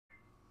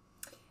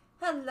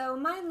Hello,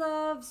 my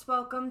loves.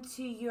 Welcome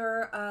to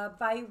your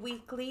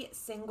bi-weekly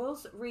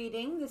singles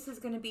reading. This is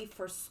going to be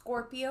for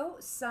Scorpio,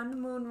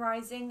 Sun, Moon,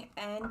 Rising,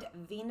 and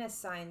Venus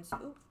signs.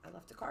 Ooh, I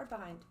left a card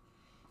behind.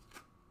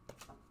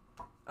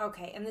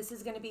 Okay, and this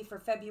is going to be for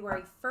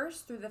February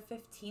 1st through the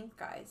 15th,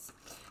 guys.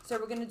 So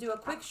we're going to do a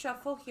quick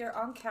shuffle here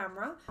on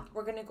camera.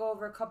 We're going to go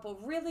over a couple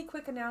really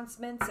quick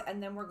announcements,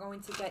 and then we're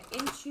going to get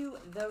into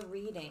the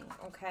reading,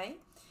 okay?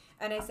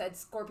 And I said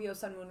Scorpio,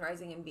 Sun, Moon,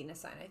 Rising, and Venus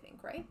sign, I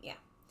think, right? Yeah.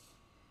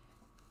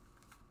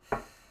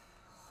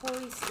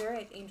 Holy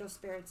Spirit, angel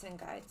spirits and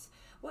guides,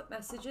 what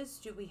messages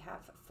do we have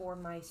for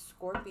my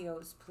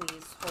Scorpios,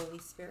 please? Holy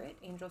Spirit,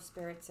 angel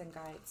spirits and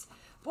guides,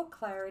 what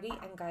clarity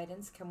and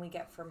guidance can we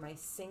get for my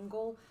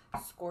single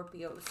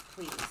Scorpios,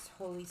 please?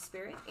 Holy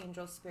Spirit,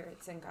 angel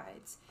spirits and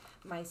guides,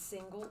 my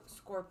single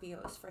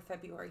Scorpios for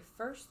February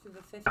 1st through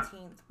the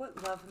 15th.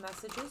 What love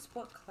messages,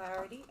 what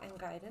clarity and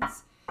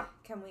guidance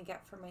can we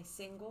get for my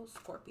single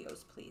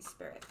Scorpios, please,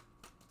 Spirit?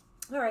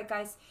 All right,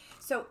 guys,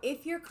 so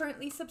if you're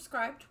currently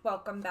subscribed,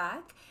 welcome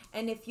back.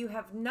 And if you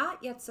have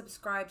not yet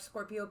subscribed,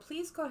 Scorpio,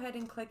 please go ahead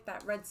and click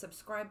that red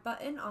subscribe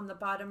button on the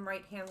bottom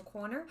right-hand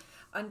corner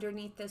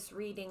underneath this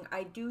reading.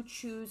 I do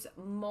choose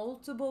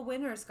multiple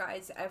winners,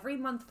 guys, every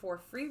month for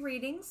free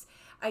readings.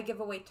 I give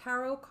away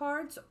tarot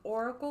cards,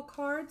 oracle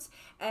cards,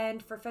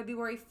 and for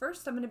February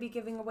 1st, I'm going to be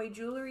giving away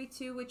jewelry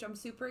too, which I'm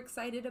super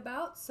excited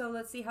about. So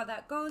let's see how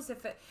that goes.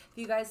 If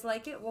you guys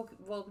like it,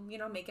 we'll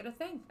make it a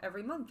thing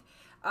every month.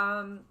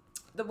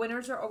 The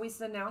winners are always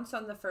announced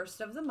on the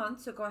 1st of the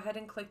month, so go ahead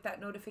and click that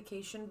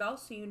notification bell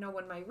so you know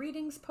when my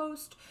readings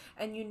post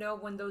and you know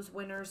when those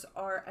winners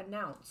are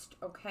announced,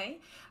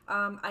 okay?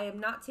 I am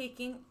not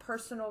taking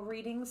personal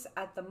readings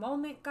at the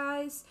moment,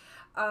 guys,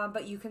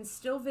 but you can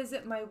still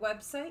visit my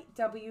website,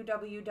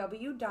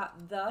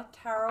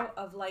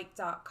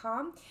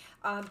 www.thetarotoflight.com,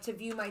 to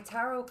view my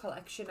tarot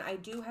collection. I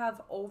do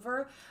have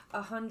over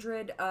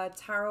 100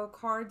 tarot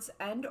cards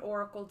and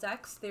oracle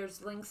decks.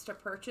 There's links to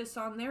purchase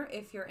on there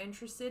if you're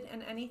interested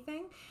in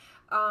anything,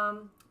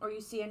 or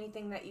you see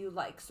anything that you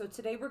like. So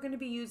today we're going to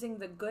be using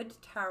the Good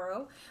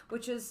Tarot,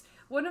 which is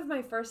one of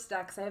my first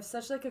decks. I have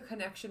such like a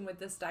connection with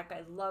this deck.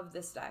 I love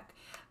this deck.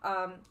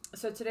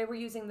 So today we're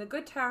using the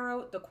Good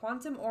Tarot, the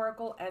Quantum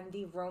Oracle, and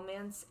the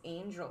Romance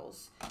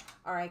Angels.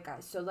 All right,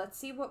 guys, so let's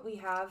see what we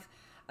have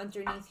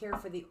underneath here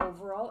for the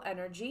overall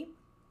energy.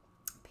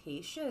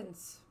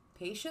 Patience,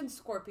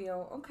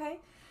 Scorpio. Okay,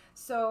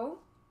 so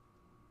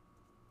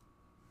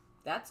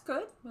that's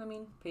good. I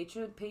mean,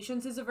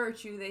 patience is a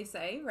virtue, they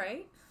say,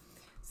 right?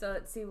 So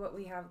let's see what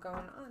we have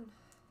going on.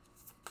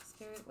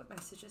 Spirit, what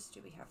messages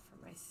do we have for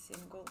my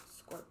single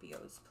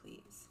Scorpios,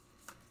 please?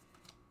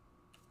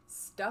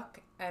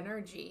 Stuck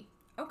energy.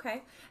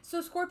 Okay,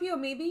 so Scorpio,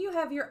 maybe you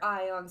have your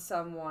eye on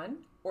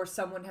someone, or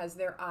someone has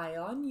their eye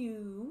on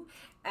you,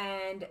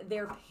 and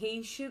they're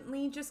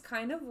patiently just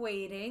kind of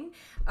waiting.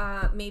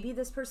 Maybe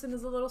this person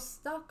is a little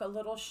stuck, a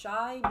little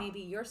shy. Maybe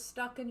you're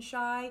stuck and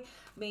shy.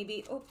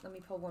 Maybe, oh, let me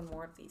pull one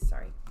more of these,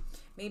 sorry.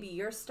 Maybe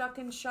you're stuck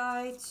and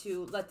shy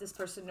to let this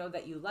person know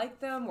that you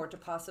like them, or to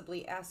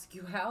possibly ask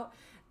you out.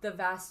 The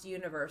vast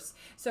universe.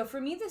 So for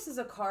me, this is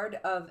a card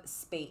of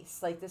space.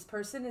 Like this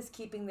person is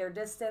keeping their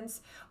distance,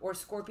 or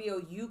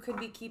Scorpio, you could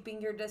be keeping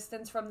your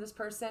distance from this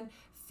person.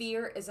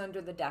 Fear is under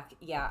the deck.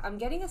 Yeah, I'm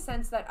getting a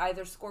sense that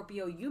either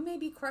Scorpio, you may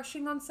be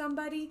crushing on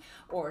somebody,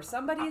 or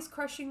somebody is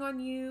crushing on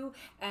you,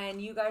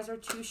 and you guys are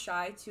too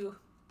shy to,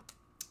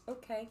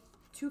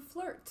 to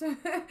flirt.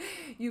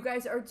 You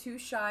guys are too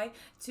shy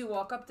to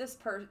walk up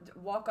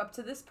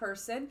to this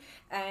person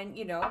and,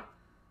 you know,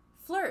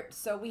 flirt.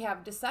 So we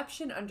have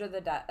deception under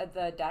the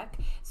deck.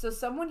 So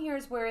someone here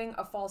is wearing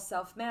a false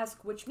self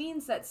mask, which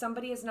means that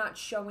somebody is not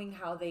showing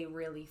how they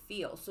really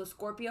feel. So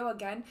Scorpio,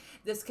 again,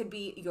 this could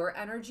be your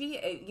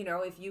energy. You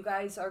know, if you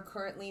guys are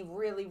currently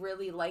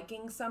really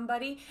liking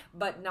somebody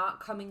but not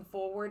coming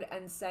forward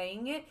and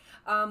saying it,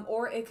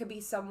 or it could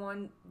be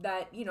someone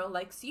that, you know,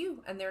 likes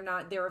you and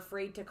they're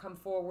afraid to come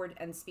forward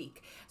and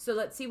speak. So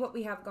let's see what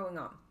we have going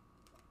on.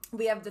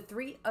 We have the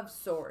Three of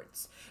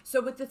Swords. So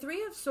with the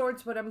Three of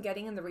Swords, what I'm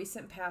getting in the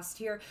recent past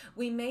here,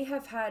 we may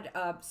have had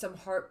some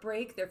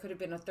heartbreak. There could have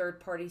been a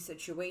third-party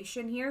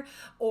situation here.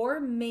 Or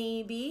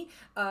maybe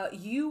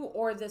you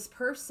or this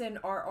person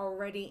are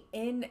already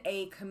in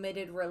a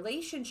committed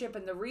relationship,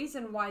 and the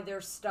reason why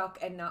they're stuck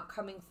and not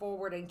coming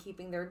forward and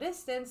keeping their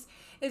distance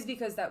is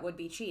because that would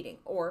be cheating.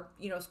 Or,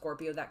 you know,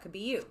 Scorpio, that could be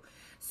you.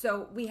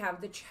 So we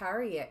have the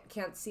Chariot,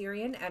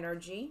 Cancerian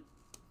energy.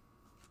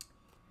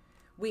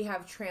 We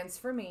have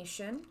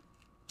transformation.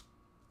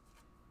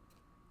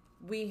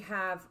 We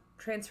have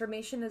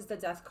transformation is the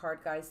death card,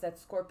 guys.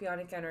 That's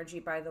scorpionic energy,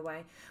 by the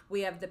way.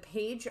 We have the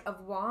Page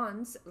of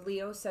Wands,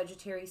 Leo,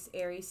 Sagittarius,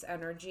 Aries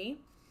energy.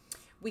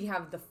 We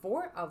have the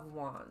Four of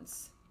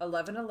Wands,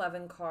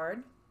 1111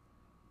 card.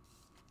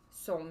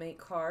 soulmate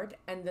card,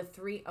 and the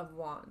Three of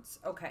Wands.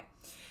 Okay,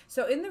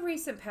 so in the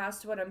recent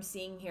past, what I'm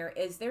seeing here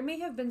is there may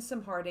have been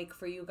some heartache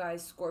for you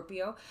guys,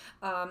 Scorpio.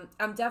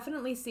 I'm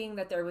definitely seeing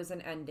that there was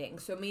an ending.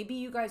 So maybe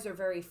you guys are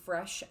very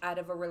fresh out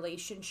of a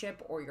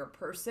relationship, or your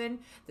person,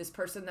 this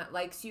person that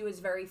likes you, is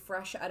very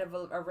fresh out of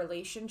a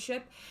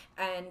relationship,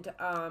 and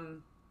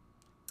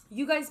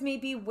you guys may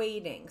be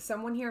waiting.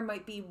 Someone here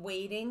might be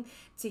waiting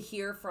to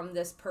hear from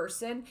this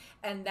person,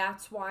 and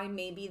that's why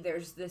maybe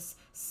there's this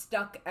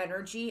stuck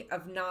energy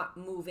of not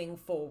moving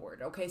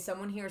forward. Okay,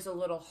 someone here is a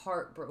little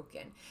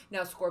heartbroken.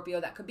 Now,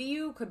 Scorpio, that could be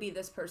you, could be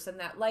this person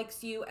that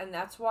likes you, and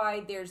that's why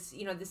there's,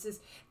 you know, this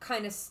is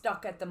kind of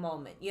stuck at the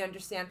moment. You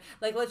understand?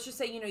 Like, let's just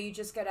say, you know, you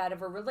just get out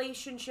of a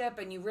relationship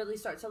and you really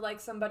start to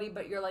like somebody,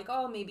 but you're like,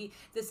 oh, maybe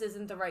this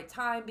isn't the right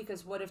time,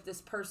 because what if this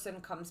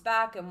person comes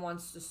back and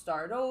wants to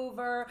start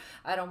over?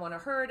 I don't want to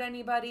hurt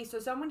anybody. So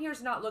someone here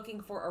is not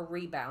looking for a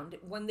rebound.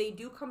 When they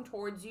do come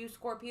towards you,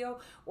 Scorpio,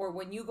 or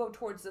when you go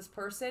towards this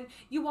person,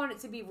 you want it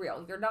to be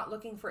real. You're not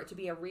looking for it to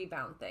be a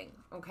rebound thing,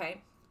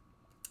 okay?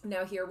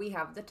 Now here we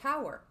have the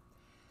Tower.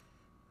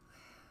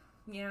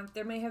 Yeah,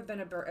 there may have been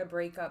a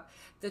breakup.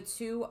 The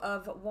Two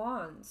of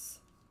Wands.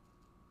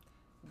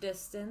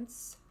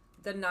 Distance.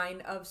 The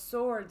Nine of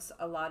Swords.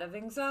 A lot of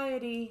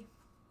anxiety.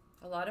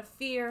 A lot of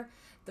fear.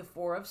 The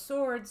Four of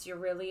Swords. You're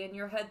really in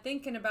your head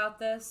thinking about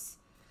this.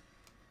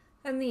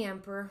 And the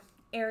Emperor.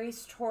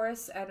 Aries,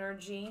 Taurus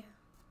energy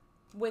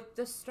with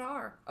the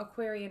Star,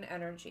 Aquarian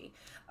energy.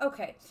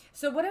 Okay,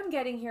 so what I'm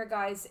getting here,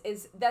 guys,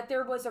 is that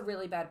there was a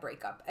really bad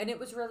breakup, and it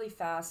was really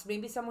fast.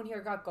 Maybe someone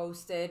here got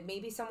ghosted.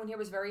 Maybe someone here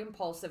was very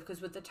impulsive,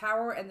 because with the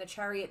Tower and the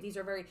Chariot, these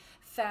are very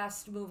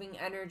fast-moving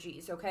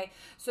energies, okay?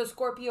 So,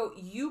 Scorpio,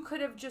 you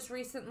could have just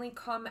recently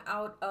come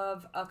out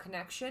of a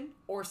connection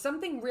or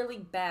something really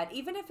bad.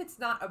 Even if it's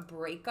not a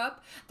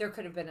breakup, there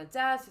could have been a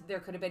death, there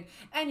could have been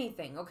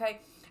anything,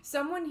 okay?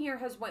 Someone here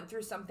has went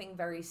through something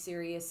very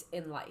serious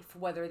in life,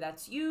 whether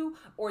that's you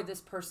or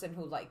this person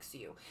who likes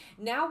you.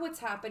 Now what's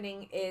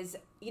happening is,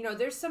 you know,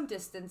 there's some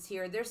distance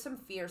here. There's some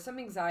fear, some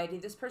anxiety.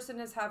 This person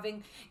is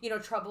having, you know,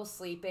 trouble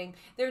sleeping.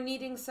 They're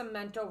needing some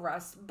mental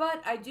rest.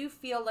 But I do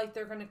feel like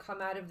they're going to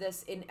come out of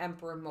this in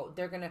Emperor mode.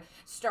 They're going to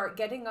start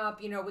getting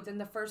up, you know, within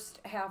the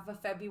first half of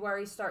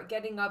February, start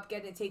getting up,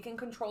 taking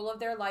control of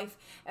their life.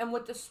 And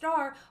with the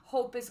Star,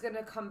 hope is going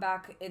to come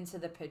back into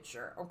the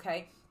picture,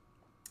 okay?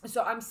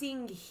 So I'm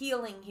seeing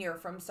healing here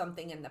from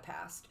something in the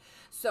past.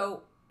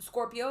 So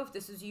Scorpio, if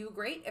this is you,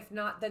 great. If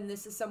not, then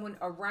this is someone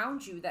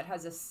around you that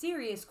has a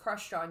serious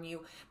crush on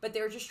you, but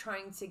they're just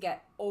trying to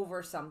get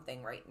over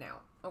something right now,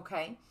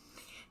 okay?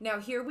 Now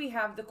here we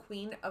have the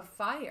Queen of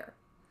Fire.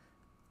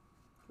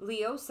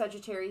 Leo,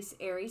 Sagittarius,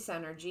 Aries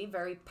energy,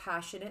 very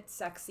passionate,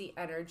 sexy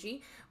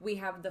energy. We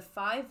have the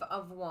Five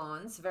of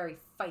Wands, very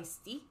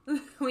feisty.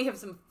 We have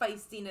some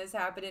feistiness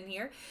happening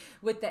here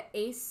with the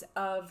Ace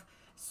of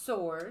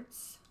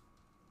Swords.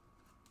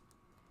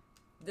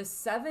 The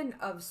Seven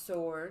of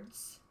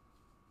Swords,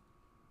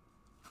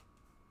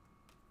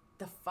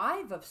 the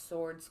Five of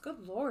Swords.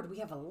 Good Lord, we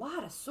have a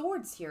lot of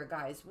swords here,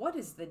 guys. What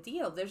is the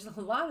deal? There's a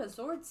lot of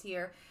swords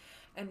here,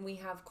 and we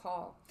have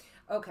Call.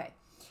 Okay,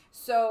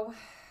 so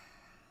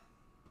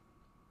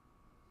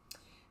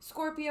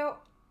Scorpio,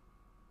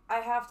 I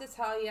have to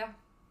tell you,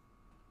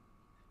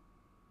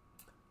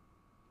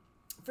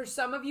 for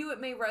some of you, it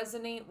may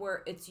resonate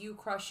where it's you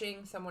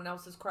crushing, someone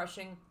else is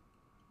crushing.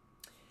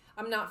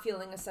 I'm not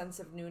feeling a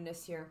sense of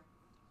newness here.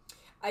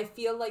 I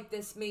feel like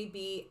this may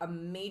be a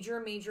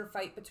major, major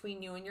fight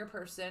between you and your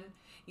person.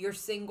 You're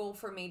single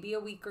for maybe a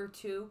week or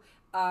two,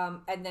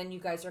 and then you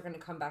guys are going to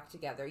come back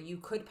together. You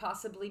could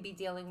possibly be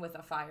dealing with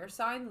a fire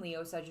sign,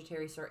 Leo,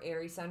 Sagittarius, or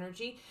Aries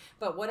energy.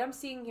 But what I'm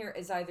seeing here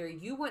is either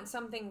you went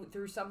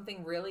through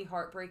something really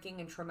heartbreaking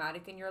and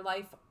traumatic in your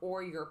life,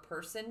 or your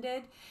person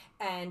did.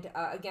 And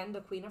again,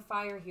 the Queen of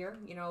Fire here,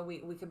 you know,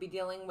 we could be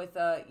dealing with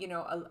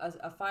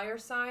a fire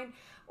sign,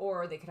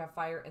 or they could have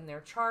fire in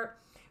their chart.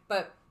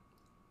 But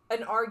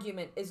an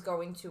argument is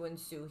going to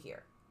ensue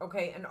here.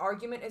 Okay, an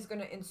argument is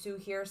going to ensue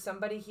here.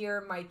 Somebody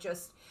here might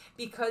just,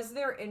 because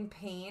they're in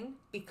pain,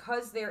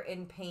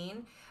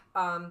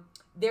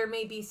 there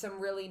may be some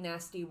really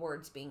nasty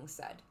words being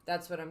said.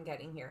 That's what I'm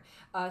getting here.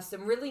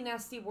 Some really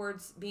nasty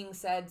words being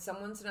said.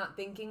 Someone's not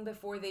thinking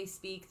before they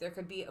speak. There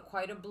could be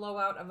quite a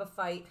blowout of a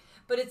fight,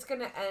 but it's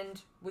going to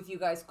end with you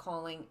guys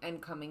calling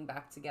and coming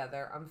back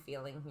together. I'm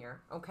feeling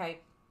here, okay?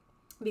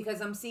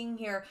 Because I'm seeing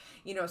here,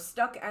 you know,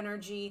 stuck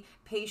energy,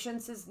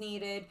 patience is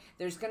needed.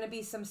 There's going to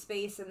be some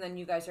space, and then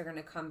you guys are going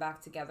to come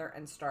back together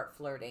and start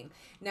flirting.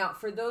 Now,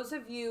 for those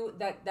of you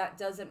that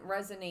doesn't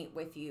resonate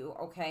with you,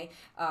 okay,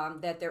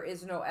 that there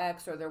is no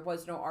ex or there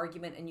was no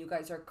argument and you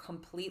guys are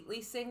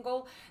completely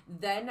single,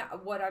 then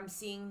what I'm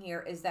seeing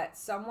here is that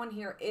someone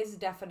here is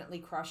definitely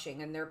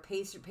crushing and they're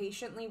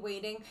patiently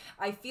waiting.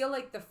 I feel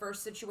like the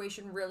first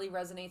situation really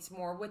resonates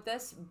more with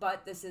this,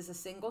 but this is a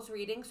singles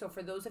reading. So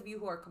for those of you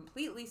who are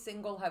completely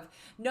single, single, have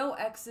no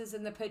exes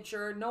in the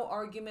picture, no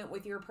argument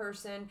with your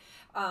person.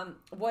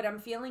 What I'm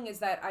feeling is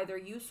that either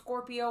you,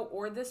 Scorpio,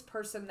 or this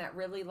person that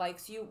really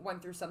likes you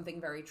went through something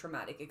very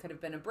traumatic. It could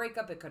have been a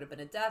breakup, it could have been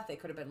a death, it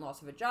could have been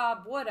loss of a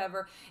job,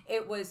 whatever.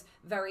 It was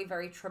very,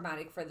 very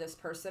traumatic for this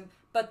person,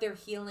 but they're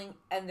healing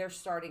and they're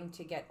starting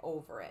to get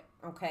over it,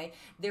 okay?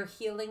 They're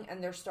healing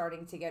and they're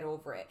starting to get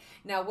over it.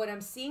 Now, what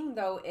I'm seeing,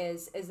 though,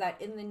 is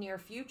that in the near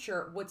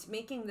future, what's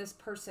making this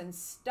person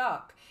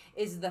stuck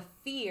is the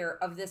fear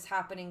of this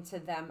happening to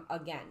them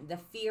again. The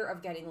fear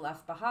of getting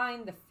left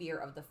behind, the fear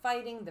of the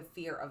fighting, the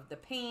fear of the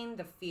pain,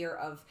 the fear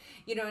of,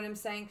 you know what I'm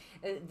saying?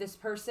 This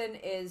person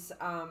is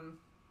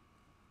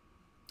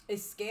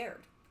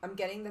scared. I'm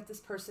getting that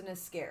this person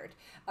is scared.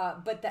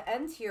 But the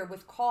end here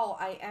with call,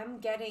 I'm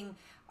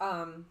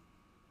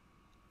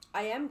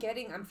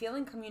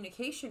feeling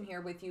communication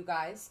here with you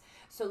guys.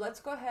 So let's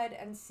go ahead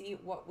and see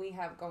what we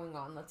have going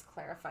on. Let's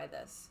clarify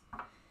this.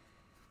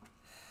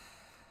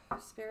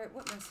 Spirit,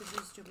 what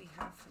messages do we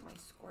have for my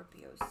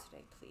Scorpios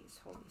today, please?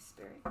 Holy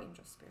Spirit,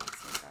 angel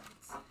spirits, and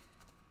guides.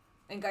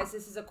 And guys,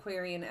 this is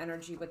Aquarian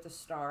energy with the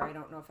star. I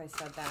don't know if I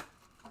said that.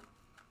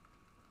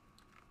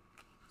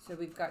 So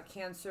we've got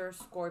Cancer,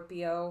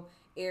 Scorpio,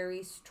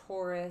 Aries,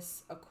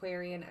 Taurus,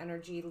 Aquarian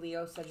energy,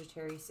 Leo,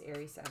 Sagittarius,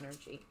 Aries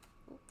energy.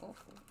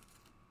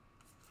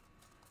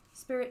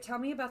 Spirit, tell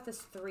me about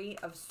this Three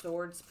of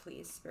Swords,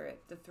 please,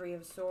 Spirit. The Three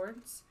of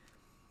Swords.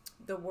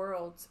 The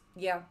World.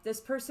 Yeah, this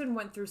person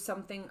went through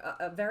something,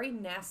 a very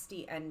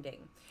nasty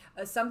ending.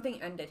 Something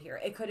ended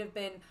here. It could have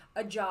been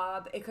a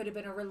job. It could have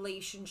been a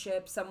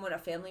relationship. Someone, a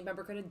family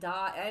member could have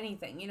died.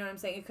 Anything. You know what I'm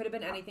saying? It could have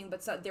been anything,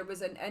 but there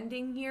was an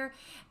ending here.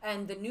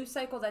 And the new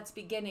cycle that's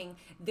beginning,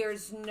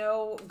 there's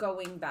no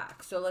going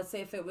back. So let's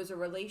say if it was a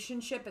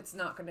relationship, it's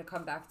not going to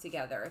come back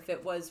together. If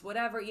it was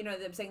whatever, you know,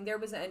 I'm saying there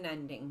was an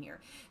ending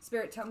here.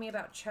 Spirit, tell me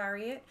about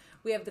Chariot.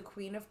 We have the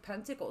Queen of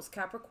Pentacles,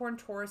 Capricorn,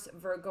 Taurus,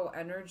 Virgo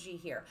energy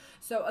here.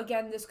 So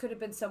again, this could have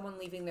been someone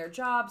leaving their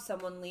job,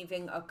 someone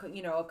leaving a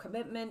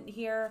commitment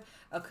here,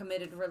 a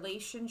committed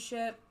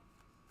relationship.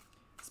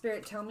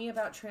 Spirit, tell me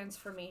about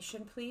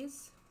transformation,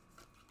 please.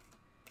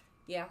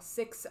 Yeah,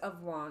 Six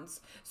of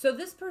Wands. So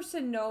this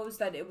person knows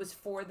that it was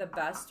for the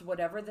best.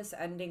 Whatever this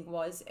ending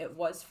was, it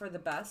was for the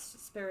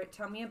best. Spirit,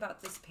 tell me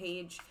about this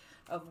Page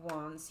of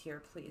Wands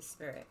here, please,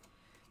 Spirit.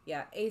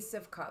 Yeah, Ace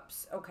of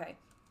Cups. Okay.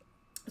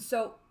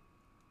 So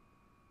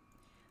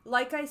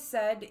like I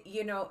said,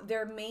 you know,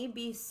 there may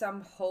be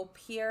some hope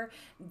here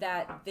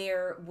that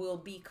there will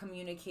be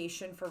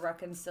communication for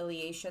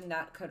reconciliation.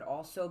 That could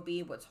also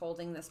be what's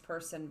holding this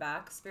person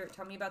back. Spirit,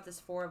 tell me about this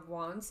Four of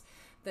Wands,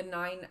 the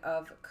Nine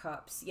of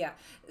Cups. Yeah,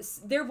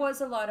 there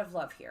was a lot of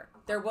love here.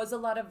 There was a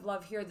lot of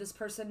love here. This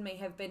person may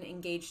have been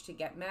engaged to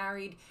get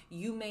married.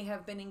 You may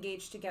have been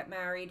engaged to get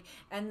married.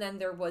 And then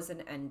there was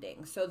an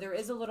ending. So there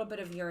is a little bit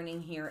of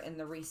yearning here in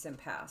the recent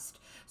past.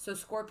 So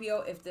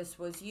Scorpio, if this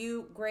was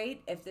you,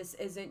 great. If this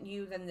isn't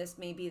you, then this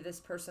may be this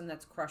person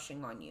that's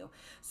crushing on you.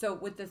 So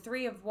with the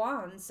Three of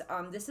Wands,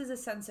 this is a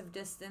sense of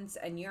distance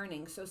and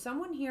yearning. So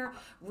someone here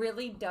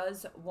really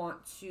does want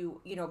to,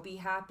 you know, be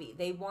happy.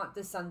 They want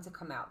the sun to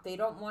come out. They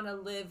don't want to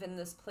live in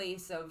this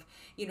place of,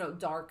 you know,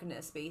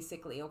 darkness,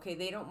 basically. Okay,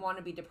 they don't want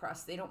to be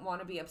depressed. They don't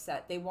want to be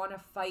upset. They want to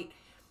fight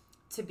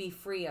to be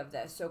free of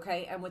this,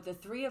 okay? And with the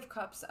Three of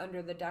Cups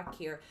under the deck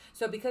here,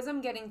 so because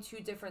I'm getting two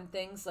different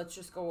things, let's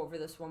just go over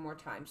this one more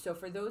time. So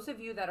for those of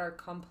you that are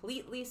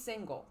completely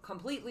single,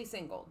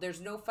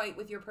 there's no fight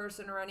with your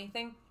person or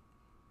anything,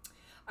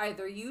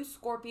 either you,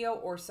 Scorpio,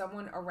 or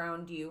someone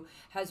around you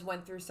has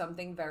went through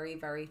something very,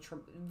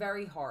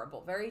 very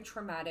horrible, very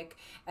traumatic,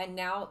 and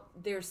now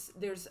there's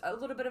a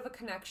little bit of a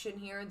connection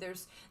here.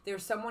 There's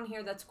someone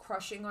here that's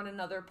crushing on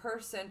another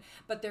person,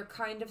 but they're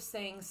kind of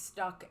staying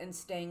stuck and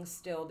staying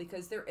still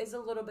because there is a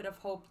little bit of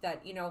hope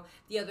that, you know,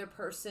 the other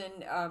person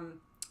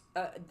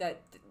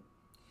that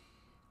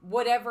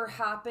whatever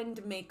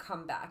happened may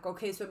come back.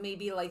 Okay, so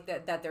maybe like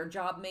that their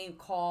job may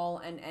call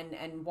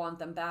and want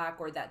them back,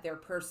 or that their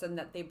person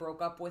that they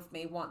broke up with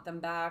may want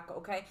them back.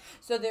 Okay,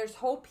 so there's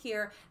hope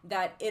here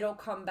that it'll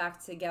come back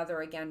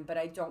together again, but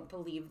I don't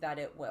believe that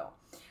it will.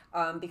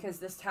 Because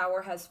this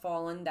Tower has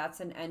fallen, that's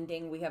an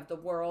ending. We have the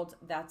World,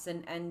 that's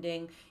an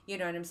ending. You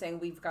know what I'm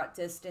saying? We've got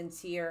distance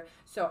here.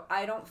 So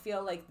I don't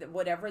feel like that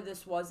whatever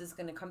this was is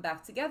going to come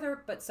back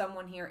together, but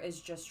someone here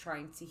is just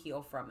trying to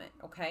heal from it,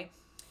 okay?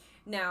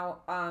 Now,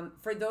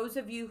 for those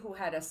of you who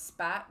had a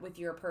spat with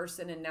your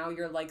person and now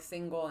you're like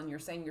single and you're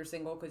saying you're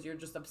single because you're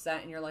just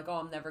upset and you're like, oh,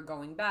 I'm never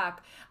going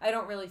back. I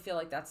don't really feel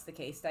like that's the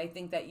case. I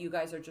think that you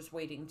guys are just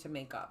waiting to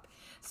make up.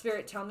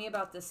 Spirit, tell me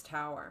about this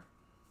Tower.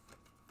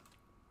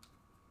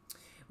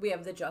 We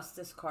have the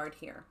Justice card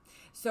here.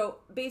 So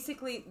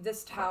basically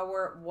this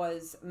Tower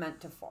was meant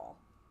to fall.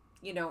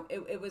 You know,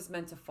 it was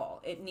meant to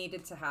fall. It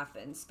needed to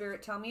happen.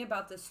 Spirit, tell me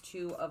about this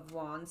Two of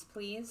Wands,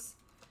 please.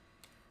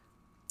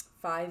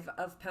 Five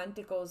of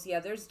Pentacles.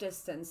 Yeah, there's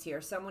distance here.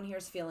 Someone here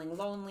is feeling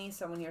lonely.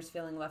 Someone here is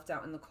feeling left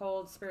out in the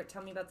cold. Spirit,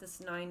 tell me about this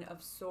Nine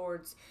of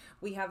Swords.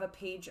 We have a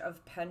Page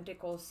of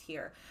Pentacles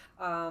here.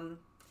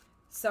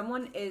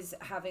 Someone is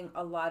having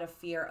a lot of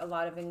fear, a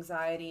lot of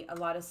anxiety, a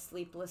lot of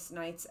sleepless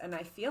nights, and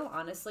I feel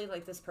honestly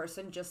like this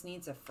person just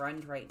needs a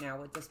friend right now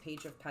with this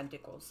Page of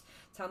Pentacles.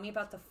 Tell me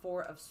about the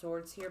Four of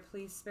Swords here,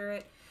 please,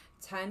 Spirit.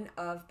 10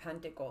 of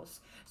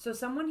Pentacles. So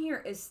someone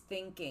here is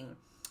thinking,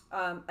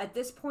 at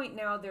this point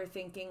now, they're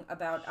thinking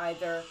about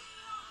either,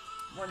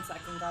 one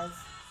second, guys.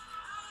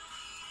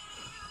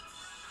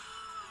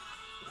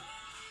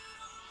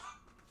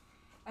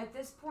 At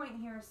this point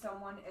here,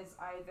 someone is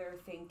either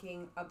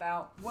thinking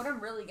about, what I'm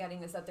really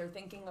getting is that they're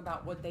thinking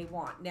about what they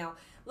want. Now,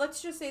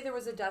 let's just say there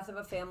was a death of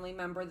a family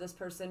member. This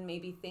person may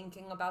be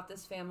thinking about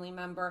this family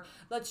member.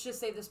 Let's just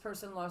say this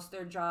person lost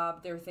their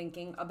job. They're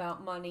thinking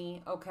about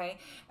money, okay?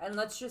 And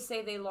let's just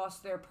say they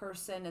lost their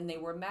person and they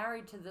were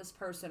married to this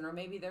person, or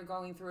maybe they're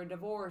going through a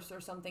divorce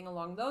or something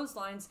along those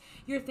lines.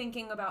 You're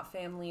thinking about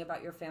family,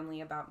 about your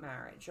family, about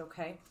marriage,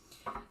 okay?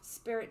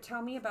 Spirit,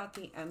 tell me about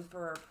the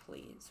Emperor,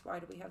 please. Why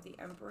do we have the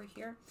Emperor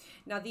here?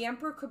 Now, the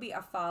Emperor could be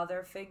a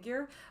father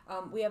figure.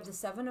 We have the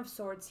Seven of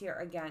Swords here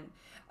again.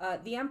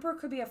 The Emperor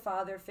could be a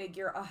father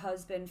figure, a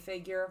husband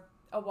figure,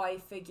 a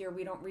wife figure.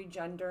 We don't read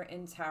gender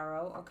in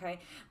tarot, okay?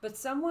 But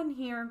someone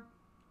here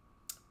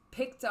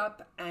picked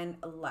up and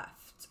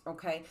left,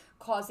 okay,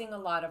 causing a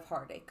lot of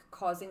heartache,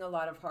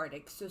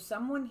 So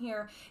someone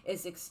here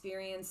is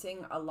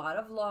experiencing a lot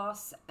of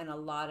loss and a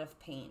lot of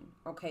pain,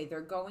 okay?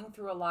 They're going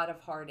through a lot of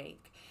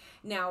heartache.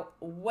 Now,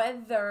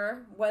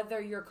 whether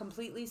you're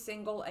completely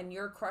single and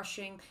you're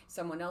crushing,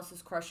 someone else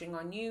is crushing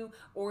on you,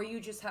 or you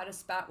just had a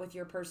spat with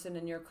your person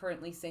and you're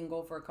currently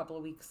single for a couple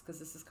of weeks, because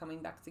this is coming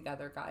back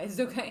together,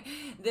 guys, okay?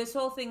 This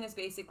whole thing is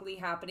basically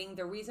happening.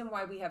 The reason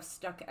why we have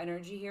stuck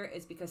energy here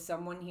is because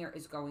someone here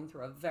is going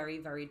through a very,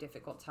 very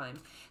difficult time.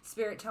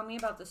 Spirit, tell me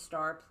about the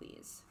Star,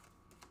 please.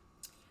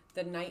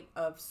 The Knight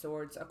of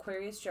Swords,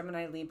 Aquarius,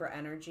 Gemini, Libra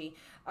energy.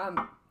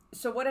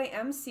 So what I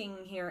am seeing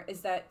here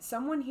is that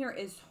someone here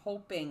is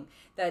hoping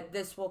that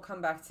this will come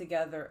back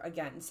together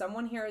again.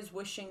 Someone here is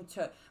wishing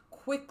to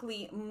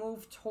quickly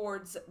move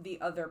towards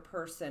the other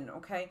person,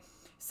 okay?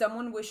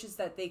 Someone wishes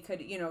that they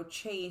could, you know,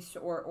 chase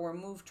or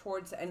move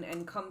towards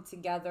and come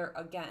together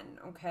again,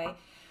 okay?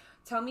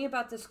 Tell me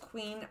about this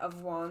Queen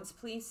of Wands,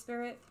 please,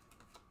 Spirit.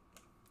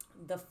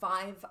 The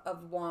Five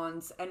of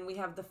Wands, and we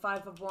have the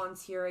Five of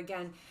Wands here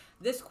again.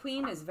 This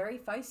queen is very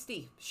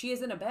feisty. She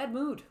is in a bad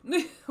mood.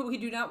 We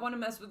do not want to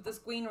mess with this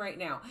queen right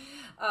now.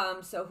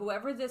 So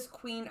whoever this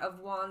Queen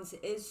of Wands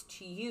is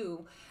to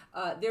you,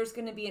 there's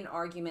going to be an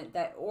argument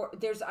that, or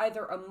there's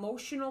either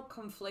emotional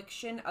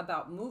confliction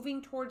about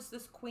moving towards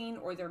this queen,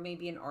 or there may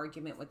be an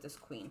argument with this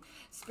queen.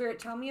 Spirit,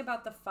 tell me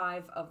about the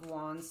Five of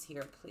Wands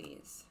here,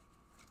 please.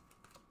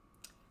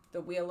 The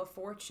Wheel of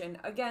Fortune.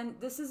 Again,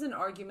 this is an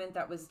argument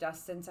that was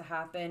destined to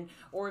happen.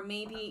 Or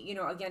maybe, you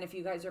know, again, if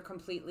you guys are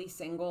completely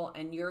single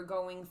and you're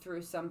going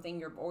through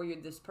something,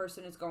 this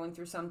person is going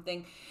through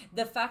something,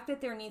 the fact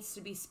that there needs to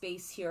be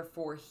space here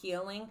for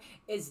healing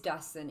is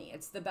destiny.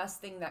 It's the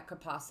best thing that could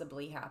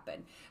possibly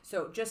happen.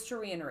 So just to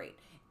reiterate,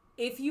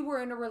 if you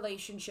were in a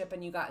relationship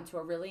and you got into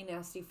a really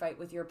nasty fight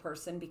with your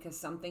person because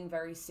something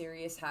very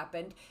serious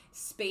happened,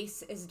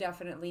 space is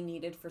definitely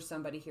needed for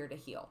somebody here to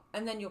heal.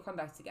 And then you'll come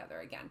back together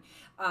again.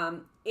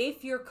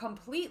 If you're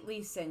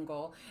completely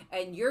single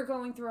and you're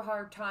going through a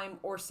hard time,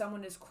 or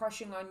someone is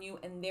crushing on you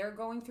and they're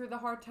going through the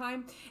hard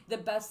time, the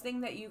best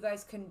thing that you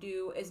guys can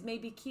do is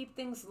maybe keep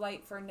things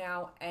light for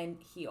now and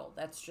heal.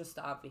 That's just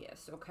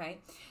obvious, okay?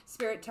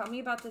 Spirit, tell me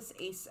about this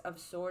Ace of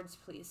Swords,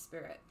 please,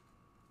 Spirit.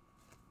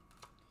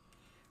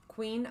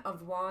 Queen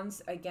of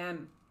Wands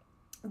again.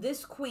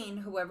 This queen,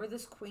 whoever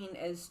this queen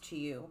is to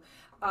you,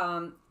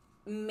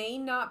 may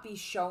not be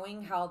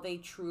showing how they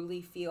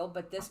truly feel,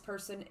 but this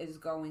person is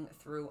going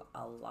through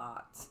a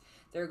lot.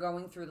 They're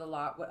going through the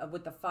lot.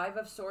 With the Five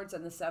of Swords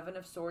and the Seven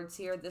of Swords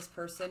here, this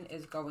person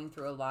is going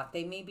through a lot.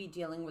 They may be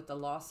dealing with the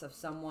loss of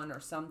someone or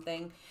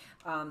something.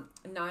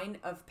 Nine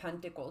of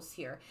Pentacles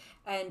here.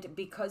 And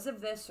because of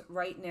this,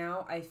 right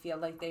now, I feel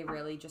like they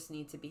really just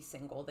need to be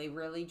single. They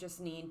really just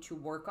need to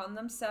work on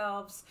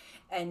themselves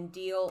and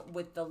deal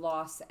with the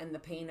loss and the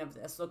pain of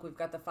this. Look, we've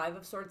got the Five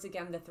of Swords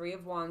again, the Three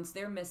of Wands.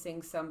 They're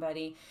missing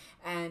somebody,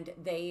 and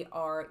they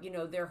are, you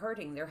know, they're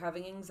hurting. They're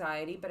having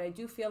anxiety, but I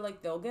do feel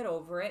like they'll get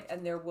over it,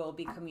 and there will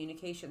be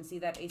communication. See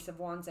that Ace of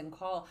Wands and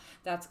call?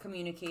 That's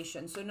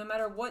communication. So no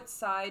matter what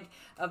side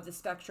of the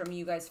spectrum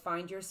you guys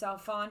find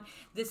yourself on,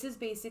 this is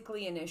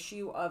basically an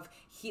issue of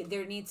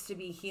there needs to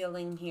be healing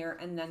here,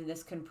 and then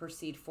this can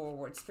proceed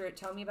forward. Spirit,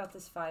 tell me about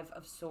this Five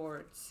of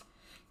Swords.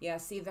 Yeah,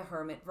 see the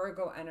Hermit,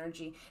 Virgo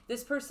energy.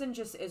 This person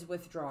just is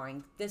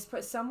withdrawing.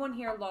 Someone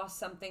here lost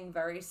something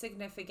very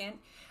significant,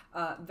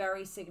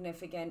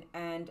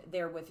 and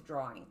they're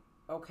withdrawing.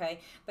 Okay,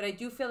 but I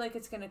do feel like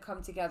it's going to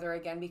come together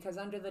again, because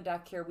under the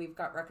deck here we've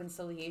got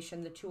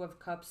reconciliation, the Two of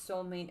Cups,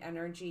 soulmate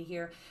energy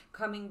here,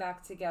 coming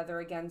back together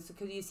again. So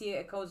because you see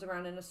it goes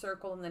around in a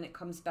circle and then it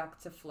comes back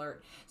to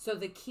flirt. So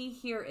the key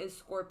here is,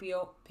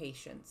 Scorpio,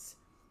 patience.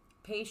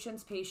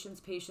 Patience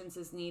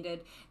is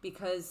needed,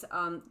 because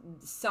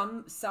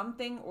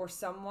something or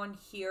someone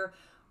here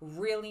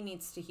really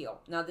needs to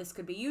heal. Now, this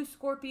could be you,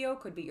 Scorpio,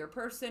 could be your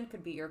person,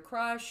 could be your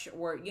crush,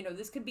 or, you know,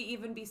 this could be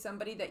even be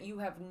somebody that you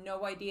have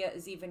no idea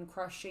is even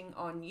crushing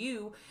on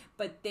you,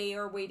 but they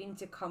are waiting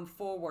to come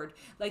forward.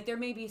 Like, there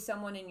may be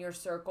someone in your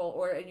circle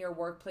or in your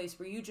workplace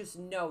where you just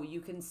know, you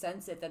can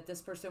sense it, that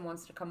this person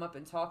wants to come up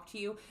and talk to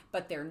you,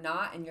 but they're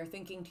not, and you're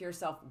thinking to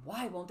yourself,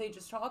 why won't they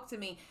just talk to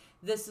me?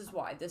 This is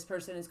why. This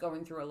person is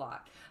going through a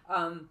lot.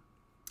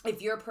 If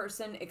your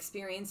person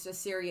experienced a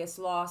serious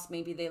loss,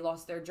 maybe they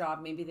lost their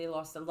job, maybe they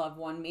lost a loved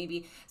one,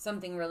 maybe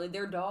something really,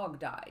 their dog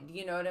died,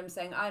 you know what I'm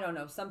saying? I don't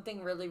know,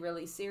 something really,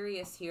 really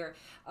serious here.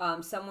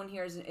 Someone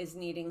here is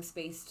needing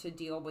space to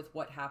deal with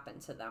what happened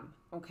to them,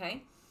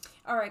 okay?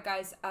 All right,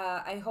 guys,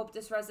 I hope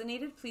this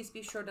resonated. Please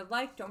be sure to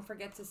like. Don't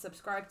forget to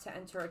subscribe to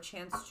enter a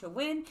chance to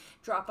win.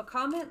 Drop a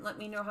comment. Let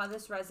me know how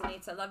this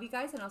resonates. I love you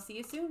guys, and I'll see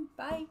you soon.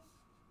 Bye.